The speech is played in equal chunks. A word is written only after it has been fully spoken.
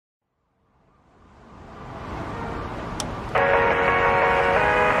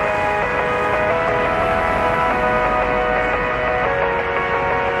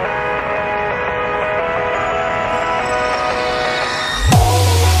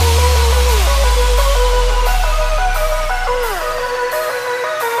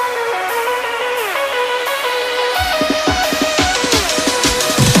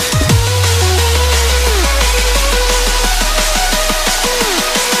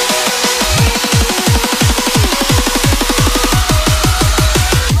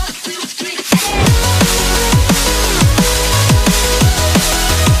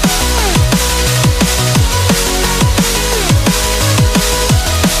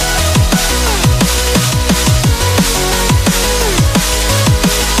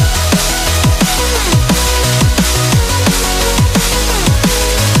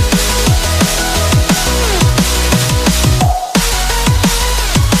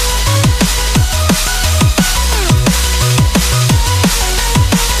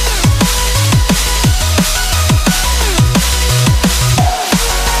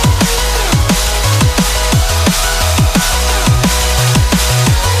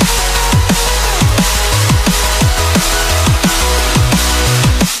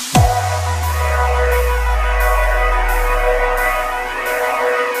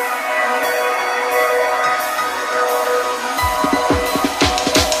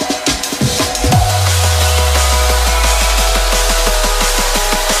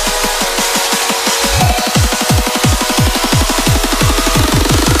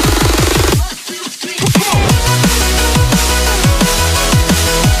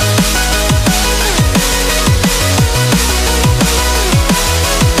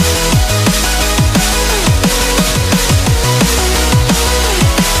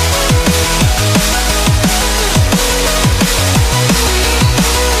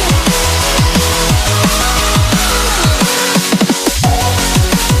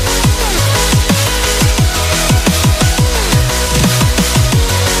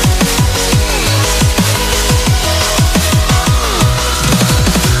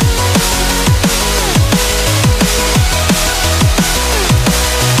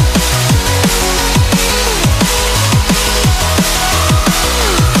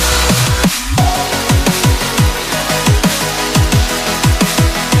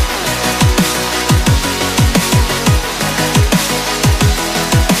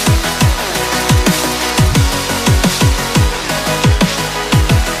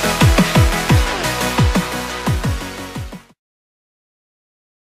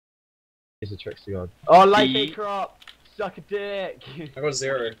He's a trickster god. Oh, life A crop! Suck a dick! I got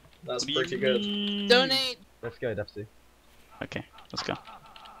 0. That's pretty good. Donate! Let's go, Dempsey. Okay, let's go.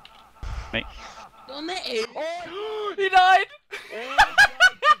 Mate. Donate! Oh, he died!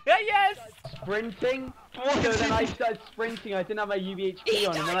 Yes! Sprinting? So then I started sprinting, I didn't have my UVHP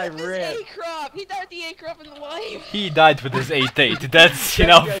on, and then I ripped. He died with the A-crop in the life! He died with his 8-8, that's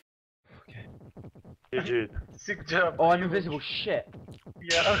enough. GG. Sick job. Oh, I'm invisible, shit.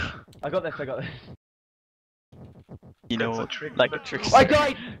 Yeah. I got this, I got this. You know, like a trick. I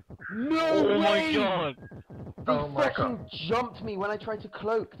died! No Oh way! my god. They Oh my fucking god. jumped me when I tried to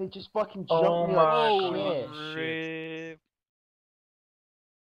cloak, they just fucking jumped Oh me my like god. shit.